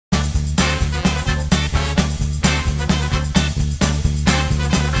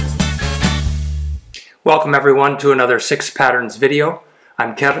Welcome everyone to another 6 Patterns video.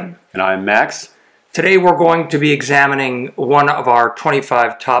 I'm Kevin. And I'm Max. Today we're going to be examining one of our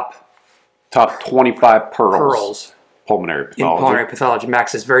 25 top 25 pearls pulmonary in pathology. pulmonary pathology.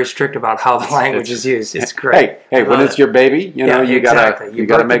 Max is very strict about how the language is used. It's great. Hey, when it's your baby, you know, you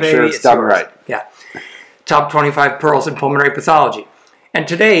gotta make sure it's done right. Yeah. Top 25 pearls in pulmonary pathology. And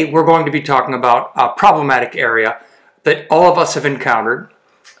today we're going to be talking about a problematic area that all of us have encountered.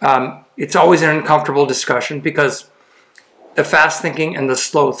 It's always an uncomfortable discussion because the fast thinking and the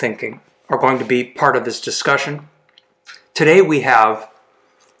slow thinking are going to be part of this discussion. Today we have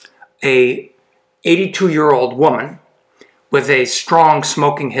a 82-year-old woman with a strong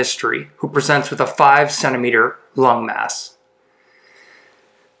smoking history who presents with a 5-centimeter lung mass.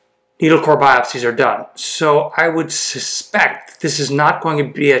 Needle core biopsies are done. So I would suspect this is not going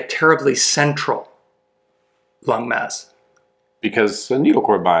to be a terribly central lung mass. Because a needle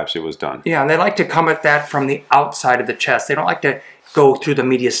core biopsy was done. Yeah, and they like to come at that from the outside of the chest. They don't like to go through the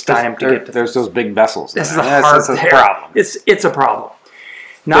mediastinum to get to. There's those big vessels. This is the heart. That's a problem. It's a problem.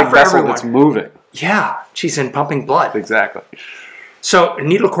 Not for everyone. That's moving. Yeah, she's in pumping blood. Exactly. So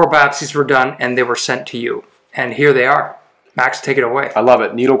needle core biopsies were done, and they were sent to you, and here they are. Max, take it away. I love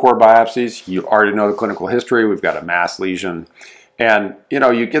it. Needle core biopsies. You already know the clinical history. We've got a mass lesion. And, you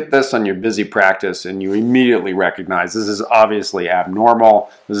know, you get this on your busy practice and you immediately recognize this is obviously abnormal.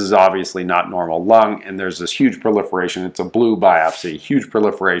 This is obviously not normal lung. And there's this huge proliferation. It's a blue biopsy, huge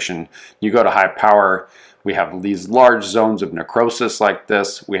proliferation. You go to high power. We have these large zones of necrosis like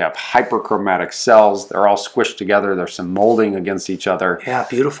this. We have hyperchromatic cells. They're all squished together. There's some molding against each other. Yeah,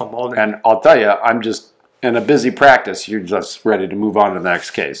 beautiful molding. And I'll tell you, I'm just in a busy practice. You're just ready to move on to the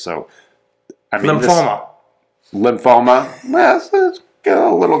next case. So, I mean, lymphoma. Lymphoma, well, it's a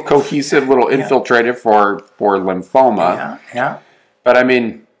little cohesive, a little infiltrative for lymphoma. Yeah. But I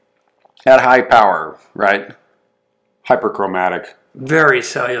mean, at high power, right? Hyperchromatic. Very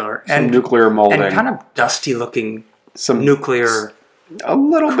cellular. Some nuclear molding. And kind of dusty looking some nuclear. A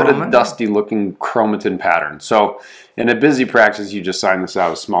little bit of dusty looking chromatin pattern. So in a busy practice, you just sign this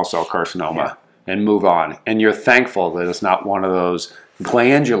out as small cell carcinoma and move on. And you're thankful that it's not one of those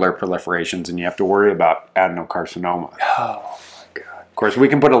glandular proliferations and you have to worry about adenocarcinoma. Oh my God. Of course, we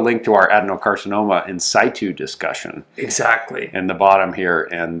can put a link to our adenocarcinoma in situ discussion. Exactly. In the bottom here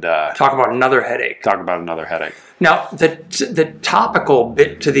and talk about another headache. Talk about another headache. Now, the topical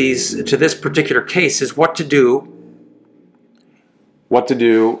bit to this particular case is what to do. What to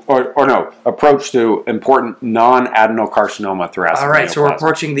do, or no, approach to important non-adenocarcinoma thoracic. All right, so we're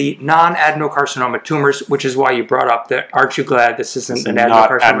approaching the non-adenocarcinoma tumors, which is why you brought up that. Aren't you glad this isn't an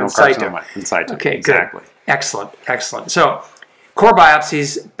adenocarcinoma in situ? Okay, exactly. Good. Excellent. So, core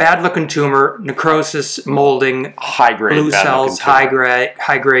biopsies, bad-looking tumor, necrosis, molding, high-grade blue cells,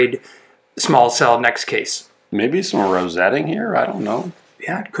 high-grade small cell. Next case. Maybe some rosetting here. I don't know.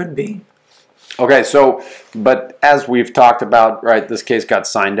 Yeah, it could be. Okay, so, but as we've talked about, right, this case got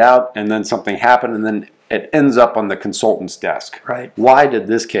signed out, and then something happened, and then it ends up on the consultant's desk. Right. Why did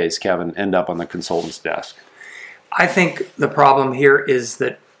this case, Kevin, end up on the consultant's desk? I think the problem here is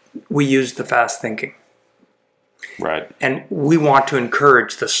that we use the fast thinking. Right. And we want to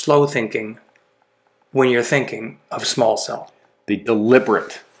encourage the slow thinking when you're thinking of small cell. The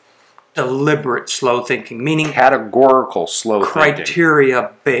deliberate slow thinking, meaning categorical slow thinking.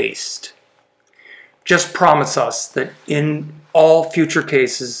 Criteria-based. Just promise us that in all future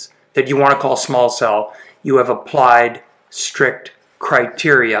cases that you want to call small cell, you have applied strict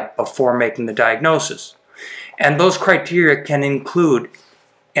criteria before making the diagnosis. And those criteria can include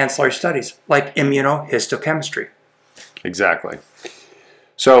ancillary studies like immunohistochemistry. Exactly.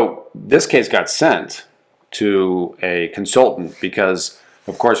 So this case got sent to a consultant because,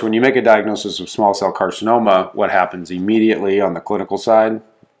 of course, when you make a diagnosis of small cell carcinoma, what happens immediately on the clinical side,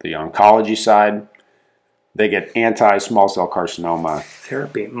 the oncology side? They get anti-small cell carcinoma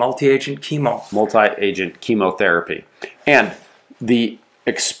therapy, multi-agent chemo. Multi-agent chemotherapy. And the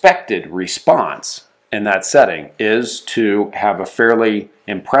expected response in that setting is to have a fairly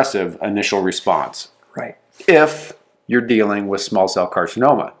impressive initial response. Right. If you're dealing with small cell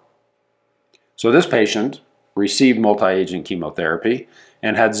carcinoma. So this patient received multi-agent chemotherapy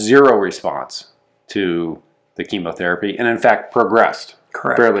and had zero response to the chemotherapy and in fact progressed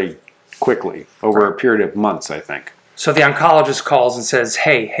fairly quickly over a period of months, I think. So the oncologist calls and says,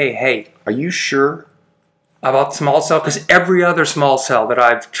 hey. Are you sure? About small cell? Because every other small cell that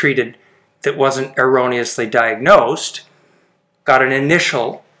I've treated that wasn't erroneously diagnosed got an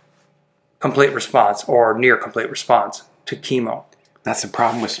initial complete response or near complete response to chemo. That's the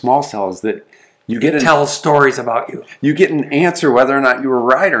problem with small cells, that It tells stories about you. You get an answer whether or not you were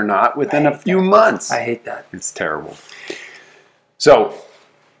right or not within a few months. I hate that. It's terrible. So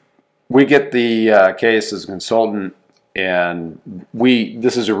we get the case as a consultant, and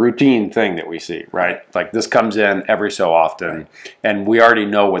this is a routine thing that we see, right? Like this comes in every so often, and we already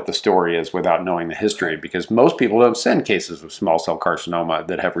know what the story is without knowing the history, because most people don't send cases of small cell carcinoma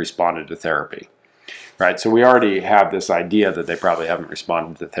that have responded to therapy, right? So we already have this idea that they probably haven't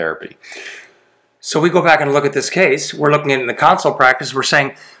responded to therapy. So we go back and look at this case. We're looking at it in the consult practice. We're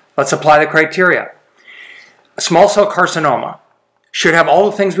saying, let's apply the criteria. A small cell carcinoma should have all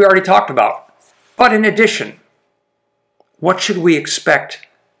the things we already talked about. But in addition, what should we expect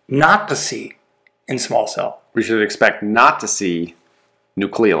not to see in small cell? We should expect not to see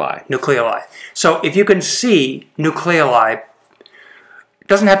nucleoli. Nucleoli. So if you can see nucleoli, it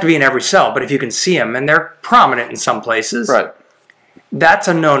doesn't have to be in every cell, but if you can see them, and they're prominent in some places, Right. that's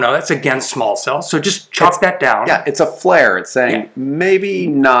a no-no. That's against small cell. So just chalk that down. Yeah, it's a flare. It's saying maybe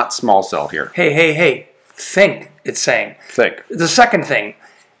not small cell here. Hey. Think, it's saying. Think. The second thing,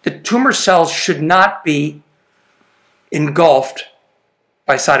 the tumor cells should not be engulfed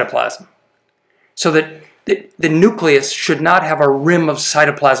by cytoplasm. So that the nucleus should not have a rim of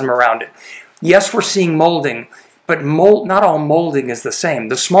cytoplasm around it. Yes, we're seeing molding, but not all molding is the same.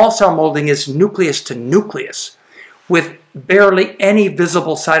 The small cell molding is nucleus to nucleus, with barely any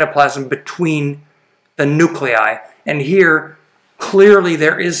visible cytoplasm between the nuclei. And here, clearly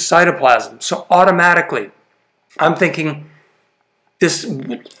there is cytoplasm. So automatically, I'm thinking, this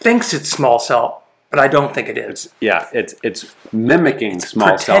thinks it's small cell, but I don't think it is. It's mimicking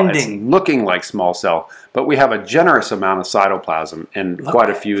small cell. It's looking like small cell, but we have a generous amount of cytoplasm in quite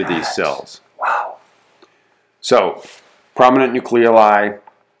a few of these cells. Wow. So, prominent nucleoli,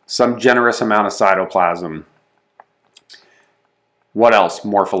 some generous amount of cytoplasm. What else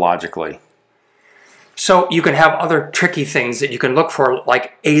morphologically? So you can have other tricky things that you can look for,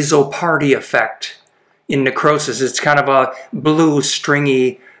 like azoparty effect in necrosis. It's kind of a blue,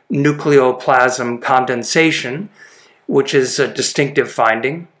 stringy nucleoplasm condensation, which is a distinctive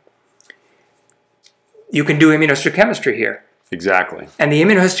finding. You can do immunohistochemistry here. Exactly. And the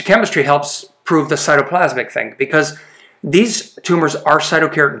immunohistochemistry helps prove the cytoplasmic thing, because these tumors are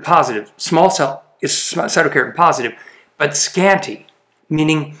cytokeratin positive. Small cell is cytokeratin positive, but scanty,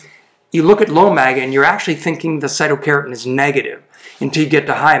 meaning you look at low mag and you're actually thinking the cytokeratin is negative until you get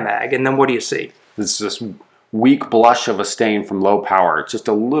to high mag, and then what do you see? It's this weak blush of a stain from low power. It's just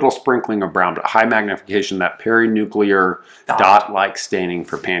a little sprinkling of brown, but high magnification, that perinuclear dot-like staining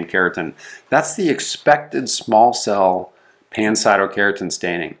for pankeratin. That's the expected small cell pancytokeratin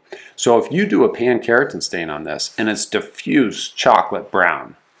staining. So if you do a pankeratin stain on this and it's diffuse chocolate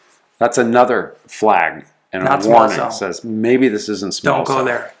brown, that's another flag and a warning. Says maybe this isn't small cell. Don't go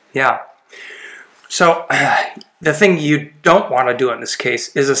there. Yeah. So the thing you don't want to do in this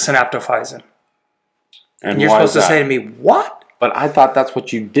case is a synaptophysin. And you're supposed to say to me, what? But I thought that's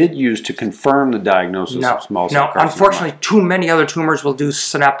what you did use to confirm the diagnosis of small cell carcinoma. No, unfortunately, too many other tumors will do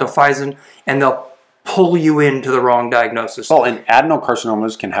synaptophysin, and they'll pull you into the wrong diagnosis. Well, and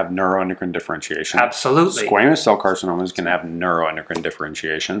adenocarcinomas can have neuroendocrine differentiation. Absolutely. Squamous cell carcinomas can have neuroendocrine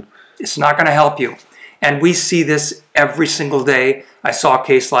differentiation. It's not going to help you. And we see this every single day. I saw a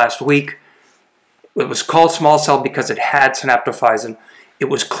case last week. It was called small cell because it had synaptophysin. It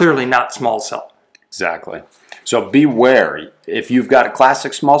was clearly not small cell. Exactly. So beware. If you've got a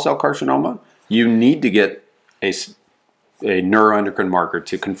classic small cell carcinoma, you need to get a neuroendocrine marker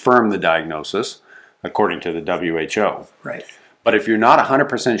to confirm the diagnosis, according to the WHO. Right. But if you're not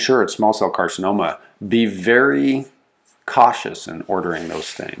 100% sure it's small cell carcinoma, be very cautious in ordering those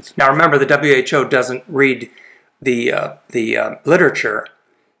stains. Now remember, the WHO doesn't read the literature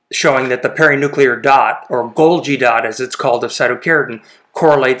showing that the perinuclear dot, or Golgi dot as it's called, of cytokeratin,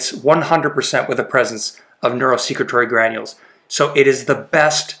 correlates 100% with the presence of neurosecretory granules. So it is the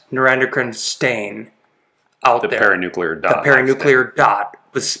best neuroendocrine stain out there. The perinuclear dot. The perinuclear dot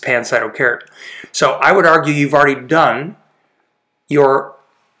with pancytokeratin. So I would argue you've already done your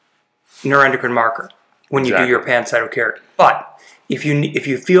neuroendocrine marker when you do your pancytokeratin. But if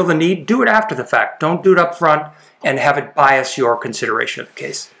you feel the need, do it after the fact. Don't do it up front and have it bias your consideration of the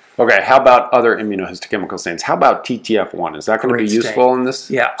case. Okay, how about other immunohistochemical stains? How about TTF1? Is that going to be useful in this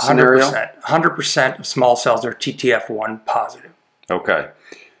scenario? 100%. 100% of small cells are TTF1 positive. Okay.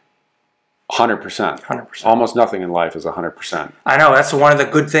 100%. 100%. Almost nothing in life is 100%. I know, that's one of the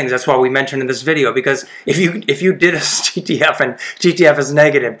good things. That's why we mentioned in this video, because if you did a TTF and TTF is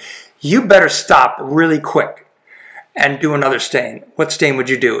negative, you better stop really quick and do another stain. What stain would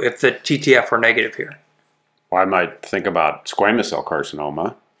you do if the TTF were negative here? Well, I might think about squamous cell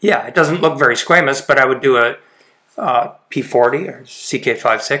carcinoma. Yeah, it doesn't look very squamous, but I would do a P40 or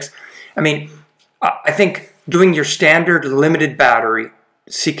CK56. I mean, I think doing your standard limited battery,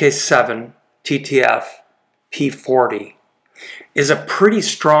 CK7, TTF, P40, is a pretty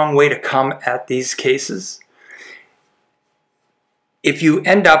strong way to come at these cases. If you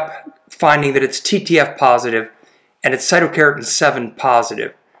end up finding that it's TTF positive and it's cytokeratin 7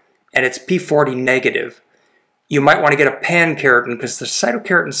 positive and it's P40 negative, you might want to get a pan-keratin because the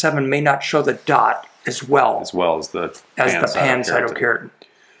cytokeratin 7 may not show the dot as well as the pan cytokeratin.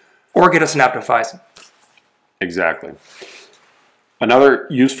 Or get a synaptophysin. Exactly. Another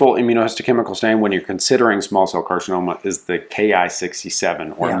useful immunohistochemical stain when you're considering small cell carcinoma is the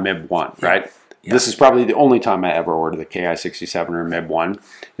Ki67 or MIB1, right? Yeah. This is probably the only time I ever order the Ki67 or MIB1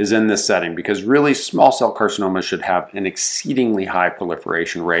 is in this setting because really small cell carcinoma should have an exceedingly high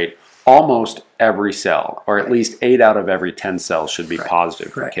proliferation rate. Almost every cell, or at least 8 out of every 10 cells should be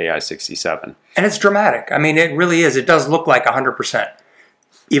positive for Ki67. And it's dramatic. I mean, it really is. It does look like 100%.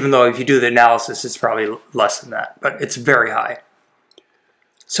 Even though if you do the analysis, it's probably less than that. But it's very high.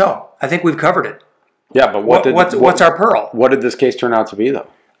 So, I think we've covered it. Yeah, but what's our pearl? What did this case turn out to be, though?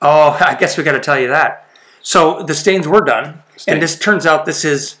 Oh, I guess we got to tell you that. So, the stains were done. And this turns out this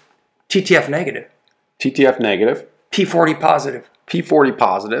is TTF negative. TTF negative. P40 positive. P40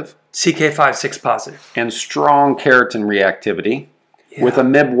 positive. CK56 positive. And strong keratin reactivity with a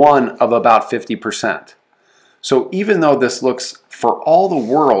MIB1 of about 50%. So even though this looks, for all the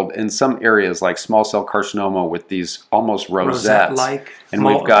world, in some areas like small cell carcinoma with these almost rosettes, and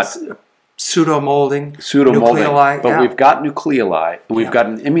we've got pseudo-molding, but we've got nucleoli, and we've got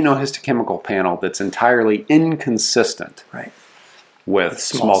an immunohistochemical panel that's entirely inconsistent with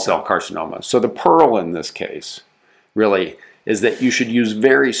small cell carcinoma. So the pearl in this case really is that you should use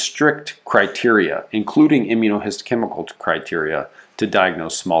very strict criteria, including immunohistochemical criteria, to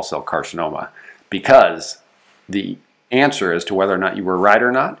diagnose small cell carcinoma, because the answer as to whether or not you were right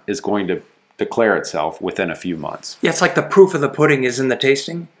or not is going to declare itself within a few months. Yeah, it's like the proof of the pudding is in the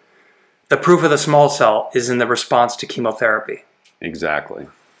tasting. The proof of the small cell is in the response to chemotherapy. Exactly.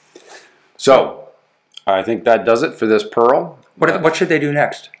 So, I think that does it for this pearl. What should they do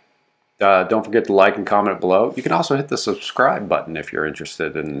next? Don't forget to like and comment below. You can also hit the subscribe button if you're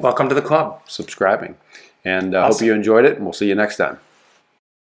interested in Welcome to the club. Subscribing. And hope you enjoyed it, and we'll see you next time.